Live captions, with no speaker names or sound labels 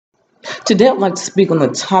Today I'd like to speak on the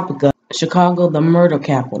topic of Chicago, the murder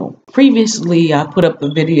capital. Previously, I put up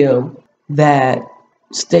a video that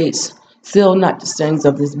states, "Seal not the sayings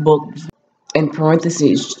of this book," in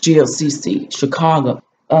parentheses, GLCC, Chicago.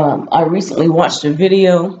 I recently watched a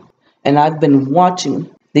video, and I've been watching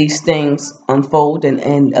these things unfold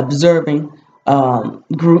and observing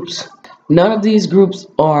groups. None of these groups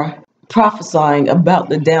are prophesying about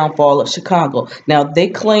the downfall of Chicago. Now, they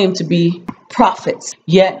claim to be prophets,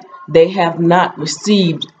 yet they have not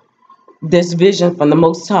received this vision from the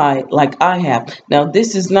Most High like I have. Now,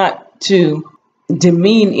 this is not to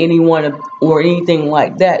demean anyone or anything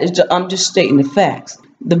like that. I'm just stating the facts.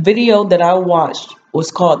 The video that I watched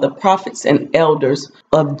was called "The Prophets and Elders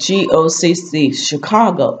of Gocc,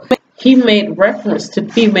 Chicago." He made reference to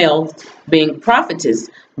females being prophetess,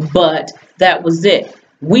 but that was it.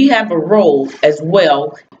 We have a role as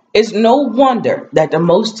well. It's no wonder that the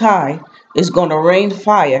Most High is going to rain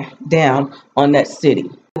fire down on that city.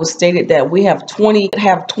 It was stated that we have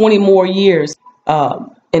 20 more years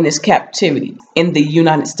in this captivity in the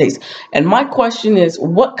United States. And my question is,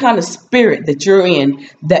 what kind of spirit that you're in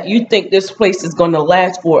that you think this place is going to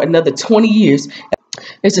last for another 20 years?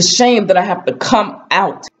 It's a shame that I have to come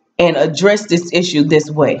out and address this issue this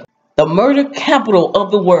way. The murder capital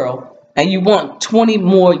of the world, and you want 20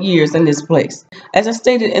 more years in this place. As I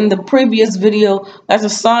stated in the previous video, that's a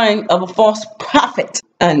sign of a false prophet.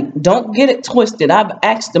 And don't get it twisted. I've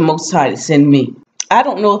asked the Most High to send me. I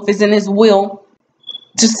don't know if it's in his will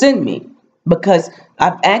to send me, because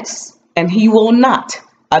I've asked and he will not.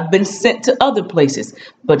 I've been sent to other places,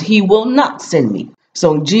 but he will not send me.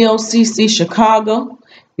 So GOCC Chicago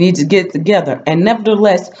needs to get together. And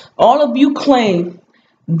nevertheless, all of you claim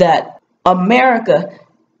that America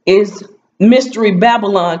is Mystery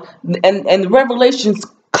Babylon, and the Revelations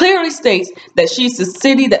clearly states that she's a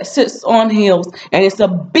city that sits on hills, and it's a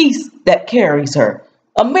beast that carries her.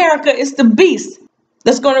 America is the beast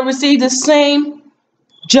that's going to receive the same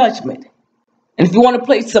judgment. And if you want to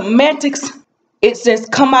play semantics, it says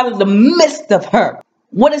come out of the midst of her.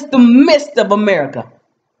 What is the midst of America?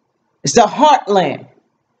 It's the heartland.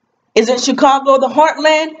 Isn't Chicago the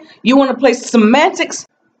heartland? You want to play semantics?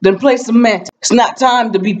 Then play semantics. It's not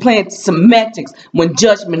time to be playing semantics when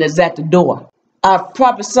judgment is at the door. I've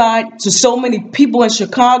prophesied to so many people in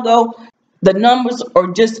Chicago. The numbers are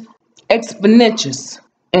just exponential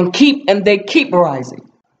and they keep rising.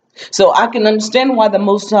 So I can understand why the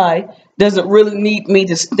Most High doesn't really need me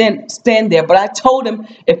to stand there. But I told him,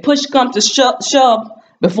 if push comes to shove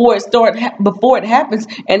before it happens,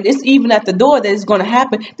 and it's even at the door that it's going to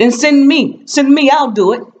happen, then send me. Send me, I'll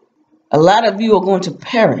do it. A lot of you are going to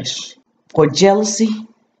perish for jealousy,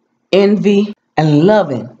 envy, and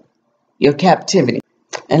loving your captivity.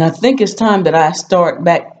 And I think it's time that I start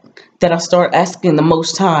asking the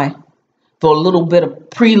Most High for a little bit of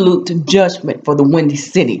prelude to judgment for the Windy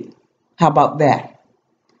City. How about that?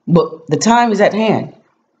 But the time is at hand.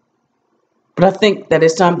 But I think that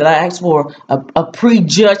it's time that I ask for a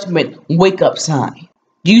pre-judgment wake-up sign.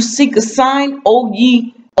 Do you seek a sign, O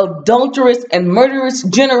ye adulterous and murderous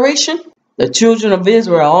generation? The children of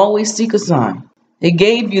Israel always seek a sign. He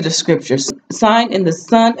gave you the scriptures. Sign in the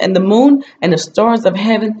sun and the moon, and the stars of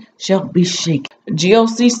heaven shall be shaken.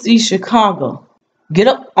 GOCC Chicago, get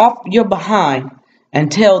up off your behind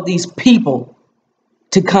and tell these people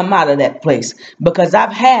to come out of that place. Because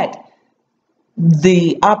I've had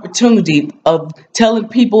the opportunity of telling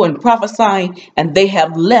people and prophesying, and they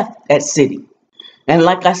have left that city. And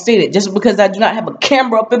like I stated, just because I do not have a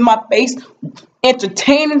camera up in my face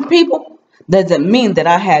entertaining people, doesn't mean that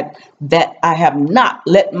I have not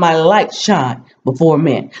let my light shine before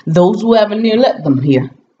men. Those who have an ear, let them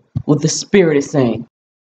hear what the Spirit is saying.